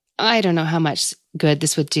 I don't know how much good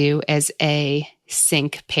this would do as a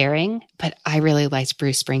sync pairing, but I really liked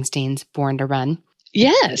Bruce Springsteen's Born to Run.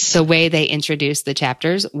 Yes. The way they introduced the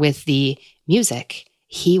chapters with the music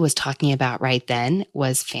he was talking about right then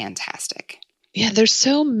was fantastic. Yeah, there's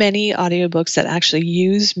so many audiobooks that actually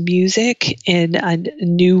use music in a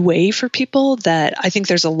new way for people that I think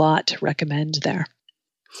there's a lot to recommend there.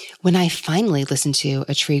 When I finally listened to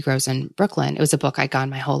A Tree Grows in Brooklyn, it was a book I'd gone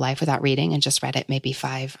my whole life without reading and just read it maybe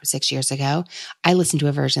 5 or 6 years ago. I listened to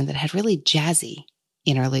a version that had really jazzy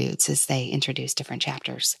interludes as they introduced different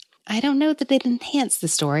chapters. I don't know that it enhanced the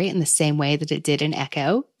story in the same way that it did in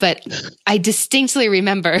Echo, but I distinctly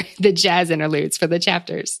remember the jazz interludes for the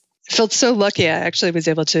chapters. I felt so lucky. I actually was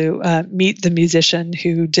able to meet the musician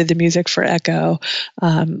who did the music for Echo,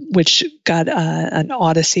 which got an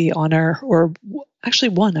Odyssey honor, or actually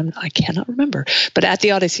won. I cannot remember. But at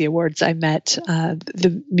the Odyssey Awards, I met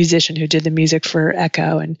the musician who did the music for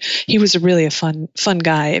Echo, and he was really a fun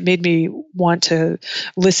guy. It made me want to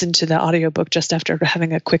listen to the audiobook just after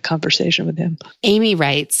having a quick conversation with him. Amy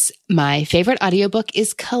writes, my favorite audiobook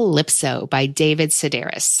is Calypso by David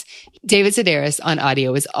Sedaris. David Sedaris on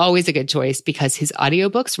audio is always a good choice because his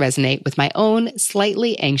audiobooks resonate with my own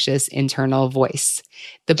slightly anxious internal voice.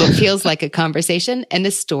 The book feels like a conversation and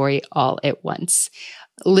a story all at once.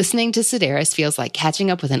 Listening to Sedaris feels like catching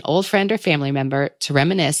up with an old friend or family member to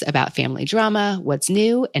reminisce about family drama, what's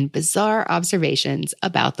new, and bizarre observations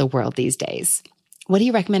about the world these days. What do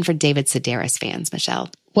you recommend for David Sedaris fans, Michelle?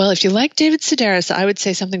 Well, if you like David Sedaris, I would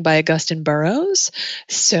say something by Augustin Burroughs.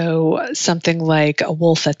 So something like A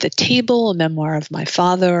Wolf at the Table, a memoir of my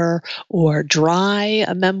father, or Dry,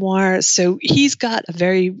 a memoir. So he's got a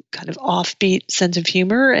very kind of offbeat sense of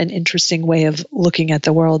humor and interesting way of looking at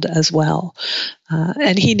the world as well.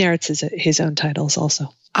 And he narrates his own titles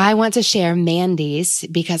also. I want to share Mandy's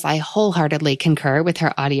because I wholeheartedly concur with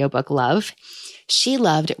her audiobook love. She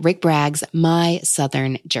loved Rick Bragg's My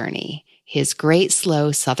Southern Journey. His great,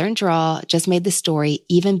 slow Southern drawl just made the story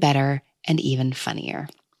even better and even funnier.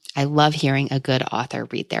 I love hearing a good author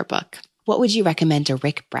read their book. What would you recommend to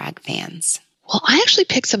Rick Bragg fans? Well, I actually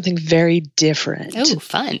picked something very different. Oh,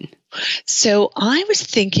 fun. So I was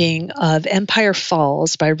thinking of Empire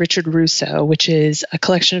Falls by Richard Russo, which is a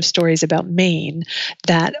collection of stories about Maine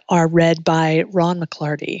that are read by Ron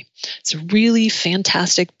McClarty. It's a really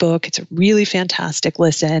fantastic book. It's a really fantastic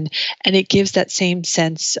listen, and it gives that same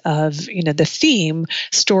sense of, the theme,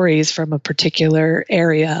 stories from a particular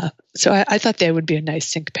area. So I thought they would be a nice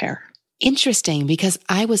sync pair. Interesting, because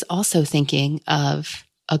I was also thinking of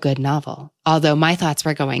a good novel. Although my thoughts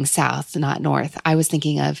were going south, not north. I was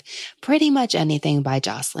thinking of pretty much anything by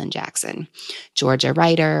Jocelyn Jackson. Georgia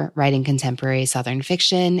writer, writing contemporary Southern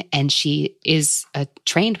fiction, and she is a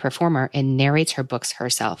trained performer and narrates her books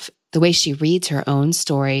herself. The way she reads her own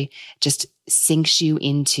story just sinks you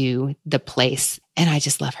into the place, and I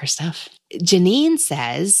just love her stuff. Janine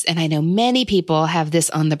says, and I know many people have this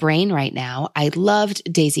on the brain right now, I loved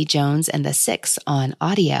Daisy Jones and the Six on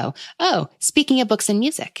audio. Oh, speaking of books and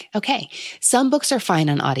music. Okay. Some books are fine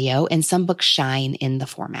on audio and some books shine in the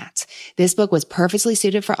format. This book was perfectly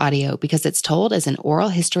suited for audio because it's told as an oral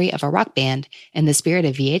history of a rock band and the spirit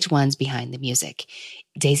of VH1's behind the music.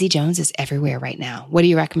 Daisy Jones is everywhere right now. What do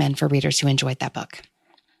you recommend for readers who enjoyed that book?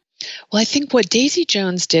 Well, I think what Daisy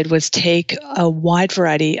Jones did was take a wide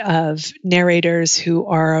variety of narrators who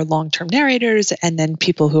are long-term narrators and then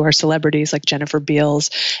people who are celebrities like Jennifer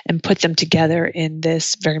Beals and put them together in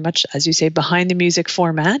this very much, as you say, behind the music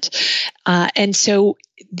format. And so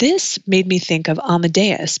this made me think of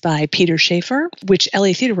Amadeus by Peter Shaffer, which LA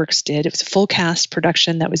TheaterWorks did. It was a full cast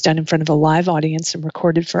production that was done in front of a live audience and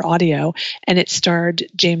recorded for audio. And it starred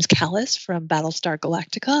James Callis from Battlestar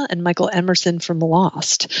Galactica and Michael Emerson from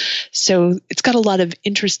Lost. So it's got a lot of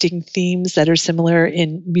interesting themes that are similar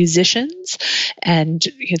in musicians and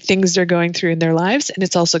things they're going through in their lives. And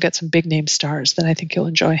it's also got some big name stars that I think you'll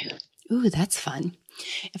enjoy. Ooh, that's fun.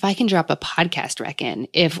 If I can drop a podcast rec in,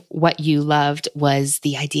 if what you loved was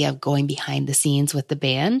the idea of going behind the scenes with the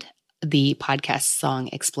band, the podcast Song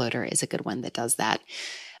Exploder is a good one that does that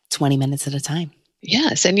 20 minutes at a time.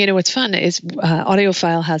 Yes. And what's fun is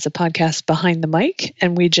AudioFile has a podcast Behind the Mic,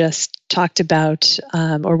 and we just talked about,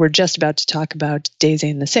 or we're just about to talk about Daisy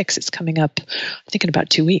and the Six. It's coming up, I think, in about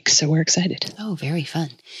 2 weeks. So we're excited. Oh, very fun.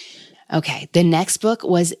 Okay, the next book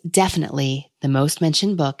was definitely the most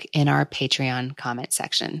mentioned book in our Patreon comment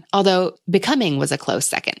section, although Becoming was a close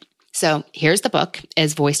second. So here's the book,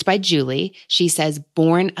 as voiced by Julie. She says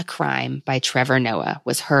Born a Crime by Trevor Noah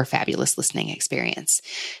was her fabulous listening experience.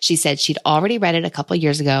 She said she'd already read it a couple of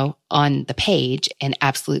years ago on the page and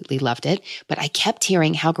absolutely loved it, but I kept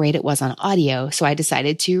hearing how great it was on audio, so I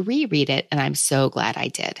decided to reread it, and I'm so glad I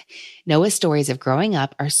did. Noah's stories of growing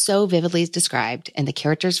up are so vividly described, and the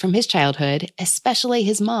characters from his childhood, especially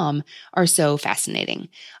his mom, are so fascinating.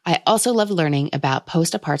 I also love learning about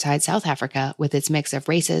post-apartheid South Africa with its mix of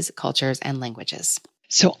races, cultures, and languages.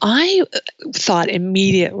 So I thought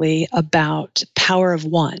immediately about Power of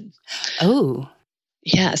One. Oh,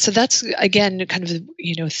 yeah. So that's, again, kind of,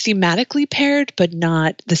 thematically paired, but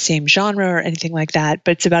not the same genre or anything like that.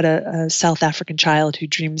 But it's about a South African child who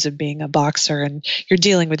dreams of being a boxer. And you're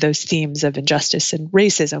dealing with those themes of injustice and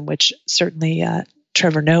racism, which certainly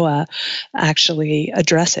Trevor Noah actually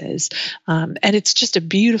addresses. And it's just a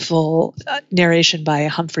beautiful narration by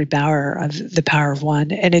Humphrey Bauer of The Power of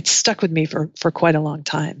One. And it's stuck with me for quite a long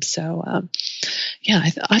time. So,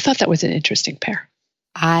 I thought that was an interesting pair.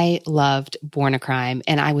 I loved Born a Crime,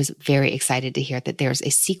 and I was very excited to hear that there's a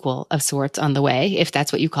sequel of sorts on the way, if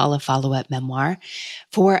that's what you call a follow-up memoir.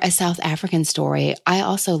 For a South African story, I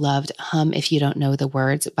also loved Hum If You Don't Know the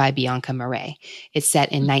Words by Bianca Marais. It's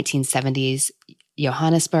set in 1970s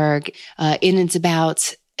Johannesburg, and it's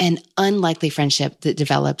about an unlikely friendship that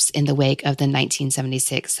develops in the wake of the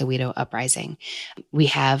 1976 Soweto uprising. We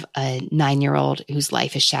have a 9-year-old whose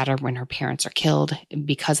life is shattered when her parents are killed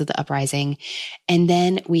because of the uprising. And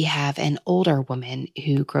then we have an older woman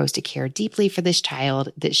who grows to care deeply for this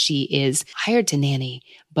child that she is hired to nanny,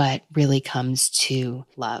 but really comes to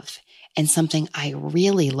love. And something I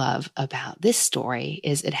really love about this story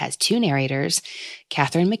is it has 2 narrators,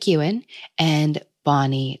 Catherine McEwen and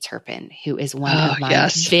Bonnie Turpin, who is one of my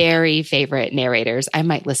very favorite narrators. I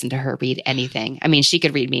might listen to her read anything. I mean, she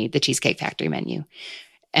could read me the Cheesecake Factory menu,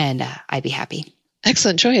 and I'd be happy.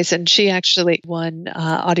 Excellent choice. And she actually won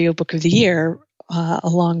Audiobook of the Year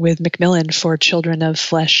along with Macmillan for Children of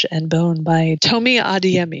Flesh and Bone by Tomi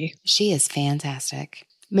Adeyemi. She is fantastic.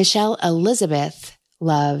 Michelle Elizabeth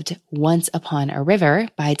loved Once Upon a River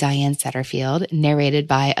by Diane Setterfield, narrated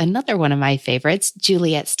by another one of my favorites,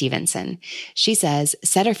 Juliet Stevenson. She says,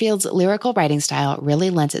 Setterfield's lyrical writing style really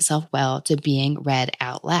lends itself well to being read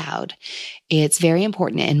out loud. It's very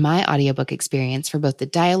important in my audiobook experience for both the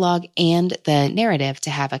dialogue and the narrative to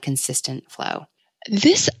have a consistent flow.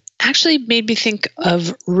 This actually made me think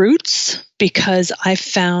of Roots, because I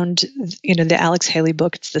found, the Alex Haley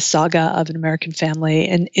book, it's the saga of an American family,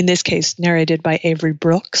 and in this case, narrated by Avery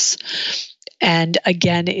Brooks. And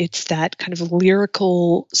again, it's that kind of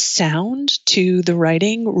lyrical sound to the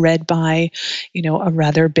writing, read by, a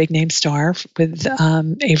rather big name star with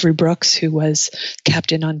Avery Brooks, who was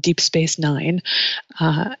captain on Deep Space Nine.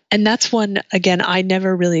 And that's one, again, I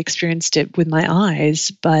never really experienced it with my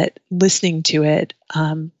eyes, but listening to it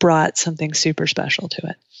brought something super special to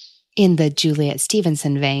it. In the Juliet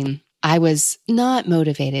Stevenson vein, I was not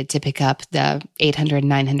motivated to pick up the 800,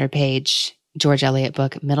 900 page George Eliot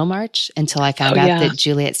book Middlemarch until I found out that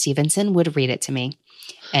Juliet Stevenson would read it to me.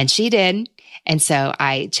 And she did. And so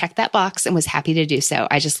I checked that box and was happy to do so.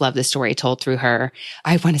 I just love the story told through her,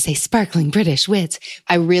 I want to say, sparkling British wit.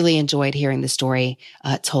 I really enjoyed hearing the story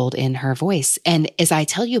told in her voice. And as I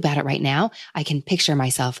tell you about it right now, I can picture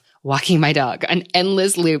myself walking my dog on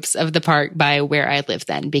endless loops of the park by where I lived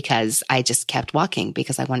then, because I just kept walking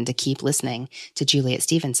because I wanted to keep listening to Juliet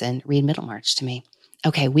Stevenson read Middlemarch to me.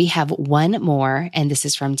 Okay, we have one more, and this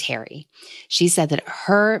is from Terry. She said that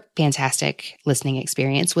her fantastic listening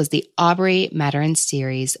experience was the Aubrey Maturin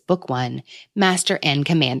series, Book 1, Master and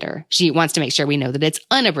Commander. She wants to make sure we know that it's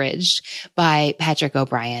unabridged by Patrick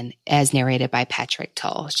O'Brien, as narrated by Patrick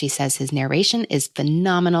Tull. She says his narration is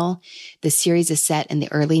phenomenal. The series is set in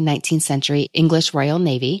the early 19th century English Royal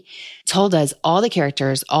Navy. Tull does all the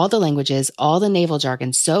characters, all the languages, all the naval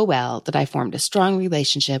jargon so well that I formed a strong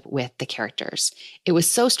relationship with the characters. It was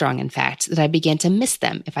so strong, in fact, that I began to miss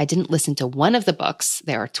them if I didn't listen to one of the books,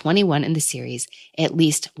 there are 21 in the series, at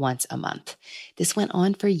least once a month. This went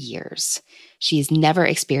on for years. She's never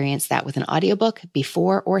experienced that with an audiobook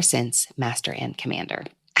before or since Master and Commander.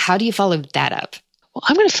 How do you follow that up? Well,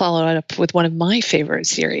 I'm going to follow it up with one of my favorite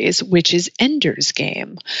series, which is Ender's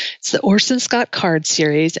Game. It's the Orson Scott Card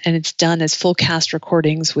series, and it's done as full cast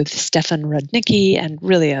recordings with Stefan Rudnicki and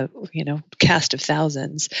really a cast of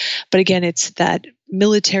thousands. But again, it's that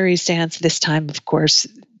military stance, this time, of course,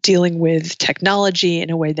 dealing with technology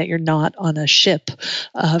in a way that you're not on a ship,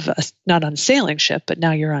 not on a sailing ship, but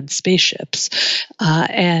now you're on spaceships.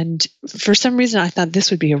 And for some reason, I thought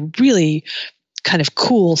this would be a really kind of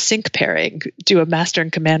cool sync pairing, do a Master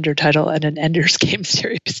and Commander title and an Ender's Game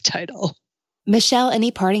series title. Michelle, any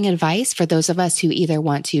parting advice for those of us who either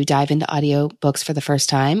want to dive into audiobooks for the first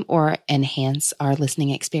time or enhance our listening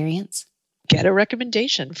experience? Get a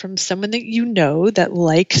recommendation from someone that you know that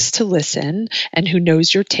likes to listen and who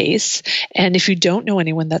knows your tastes. And if you don't know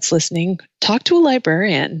anyone that's listening, talk to a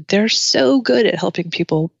librarian. They're so good at helping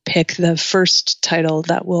people pick the first title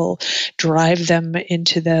that will drive them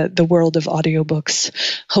into the world of audiobooks,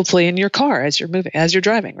 hopefully in your car as you're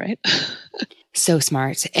driving, right? So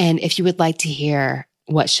smart. And if you would like to hear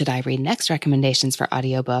What Should I Read Next recommendations for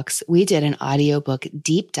audiobooks, we did an audiobook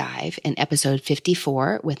deep dive in episode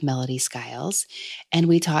 54 with Melody Skiles, and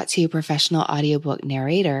we talked to a professional audiobook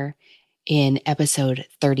narrator in episode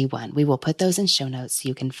 31. We will put those in show notes so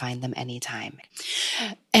you can find them anytime.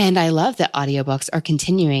 And I love that audiobooks are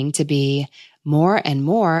continuing to be more and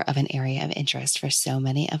more of an area of interest for so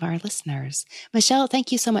many of our listeners. Michelle,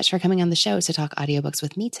 thank you so much for coming on the show to talk audiobooks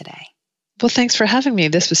with me today. Well, thanks for having me.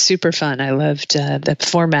 This was super fun. I loved the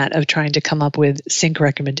format of trying to come up with sync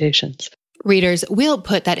recommendations. Readers, we'll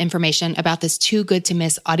put that information about this Too Good to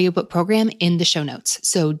Miss audiobook program in the show notes.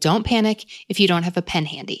 So don't panic if you don't have a pen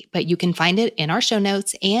handy, but you can find it in our show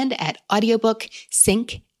notes and at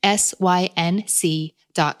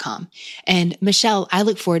audiobooksync.com. And Michelle, I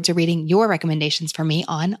look forward to reading your recommendations for me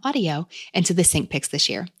on audio and to the Sync Picks this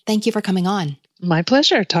year. Thank you for coming on. My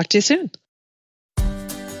pleasure. Talk to you soon.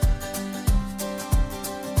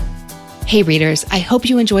 Hey readers, I hope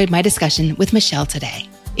you enjoyed my discussion with Michelle today.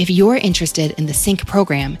 If you're interested in the Sync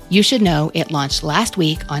program, you should know it launched last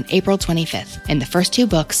week on April 25th, and the first two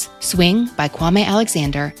books, Swing by Kwame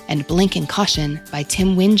Alexander and Blink and Caution by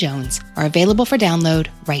Tim Wynne Jones, are available for download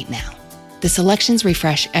right now. The selections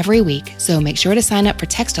refresh every week, so make sure to sign up for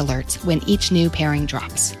text alerts when each new pairing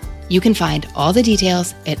drops. You can find all the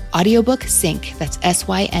details at Audiobook Sync, that's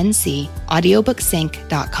SYNC,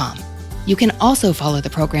 audiobooksync.com. You can also follow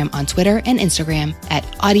the program on Twitter and Instagram at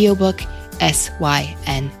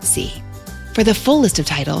AudiobookSYNC. For the full list of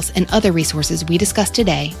titles and other resources we discussed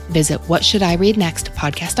today, visit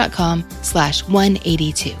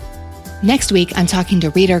whatshouldireadnextpodcast.com/182. Next week, I'm talking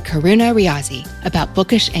to reader Karuna Riazi about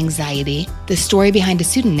bookish anxiety, the story behind a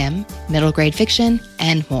pseudonym, middle grade fiction,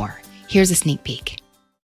 and more. Here's a sneak peek.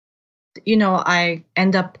 I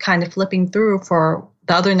end up kind of flipping through for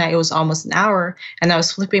The other night, it was almost an hour, and I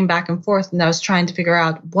was flipping back and forth, and I was trying to figure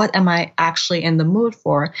out, what am I actually in the mood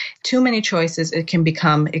for? Too many choices, it can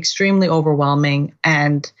become extremely overwhelming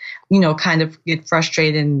and, kind of get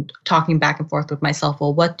frustrated and talking back and forth with myself.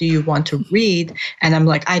 Well, what do you want to read? And I'm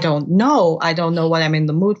like, I don't know. I don't know what I'm in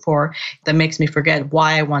the mood for. That makes me forget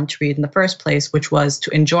why I want to read in the first place, which was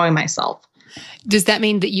to enjoy myself. Does that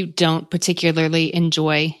mean that you don't particularly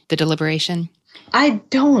enjoy the deliberation? I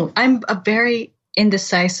don't. I'm a very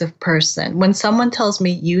indecisive person. When someone tells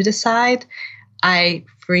me you decide, I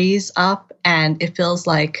freeze up and it feels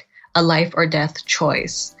like a life or death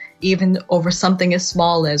choice, even over something as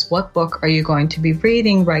small as what book are you going to be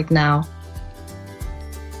reading right now?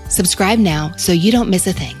 Subscribe now so you don't miss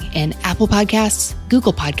a thing in Apple Podcasts,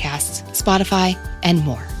 Google Podcasts, Spotify, and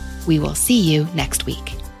more. We will see you next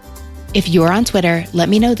week. If you're on Twitter, let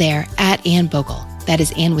me know there at Anne Bogel. That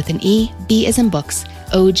is Anne with an E, B as in books,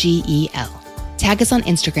 OGEL. Tag us on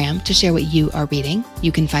Instagram to share what you are reading.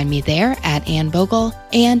 You can find me there at Anne Bogel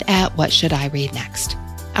and at What Should I Read Next.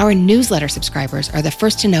 Our newsletter subscribers are the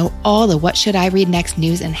first to know all the What Should I Read Next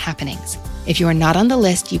news and happenings. If you are not on the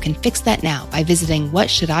list, you can fix that now by visiting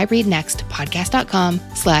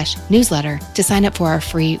whatshouldireadnextpodcast.com/newsletter to sign up for our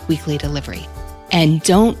free weekly delivery. And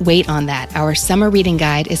don't wait on that. Our summer reading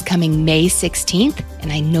guide is coming May 16th,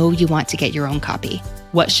 and I know you want to get your own copy.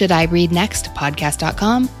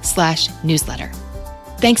 whatshouldireadnextpodcast.com/newsletter.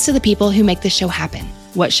 Thanks to the people who make this show happen.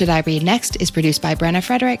 What Should I Read Next is produced by Brenna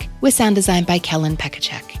Frederick with sound design by Kellen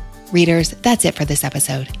Pekacek. Readers, that's it for this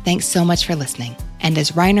episode. Thanks so much for listening. And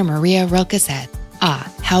as Rainer Maria Rilke said,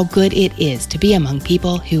 how good it is to be among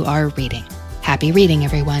people who are reading. Happy reading,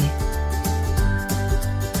 everyone.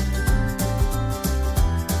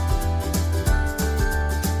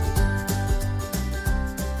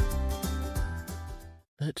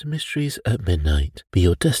 Let Mysteries at Midnight be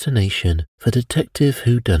your destination for detective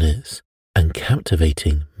whodunits and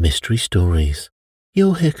captivating mystery stories.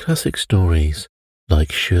 You'll hear classic stories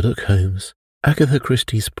like Sherlock Holmes, Agatha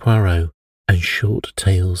Christie's Poirot, and short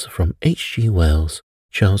tales from H.G. Wells,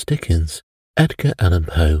 Charles Dickens, Edgar Allan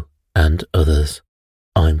Poe, and others.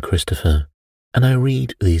 I'm Christopher, and I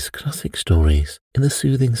read these classic stories in the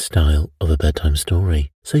soothing style of a bedtime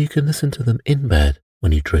story, so you can listen to them in bed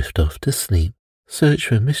when you drift off to sleep. Search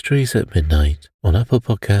for Mysteries at Midnight on Apple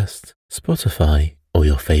Podcasts, Spotify, or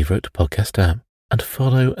your favourite podcast app, and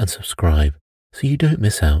follow and subscribe so you don't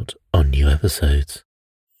miss out on new episodes.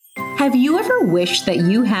 Have you ever wished that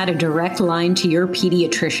you had a direct line to your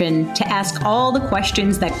pediatrician to ask all the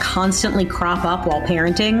questions that constantly crop up while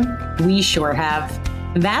parenting? We sure have.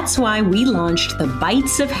 That's why we launched the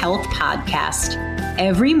Bites of Health podcast.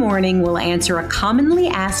 Every morning, we'll answer a commonly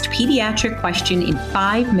asked pediatric question in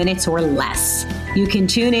 5 minutes or less. You can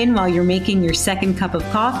tune in while you're making your second cup of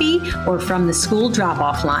coffee or from the school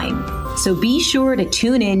drop-off line. So be sure to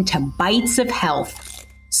tune in to Bites of Health,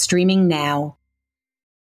 streaming now.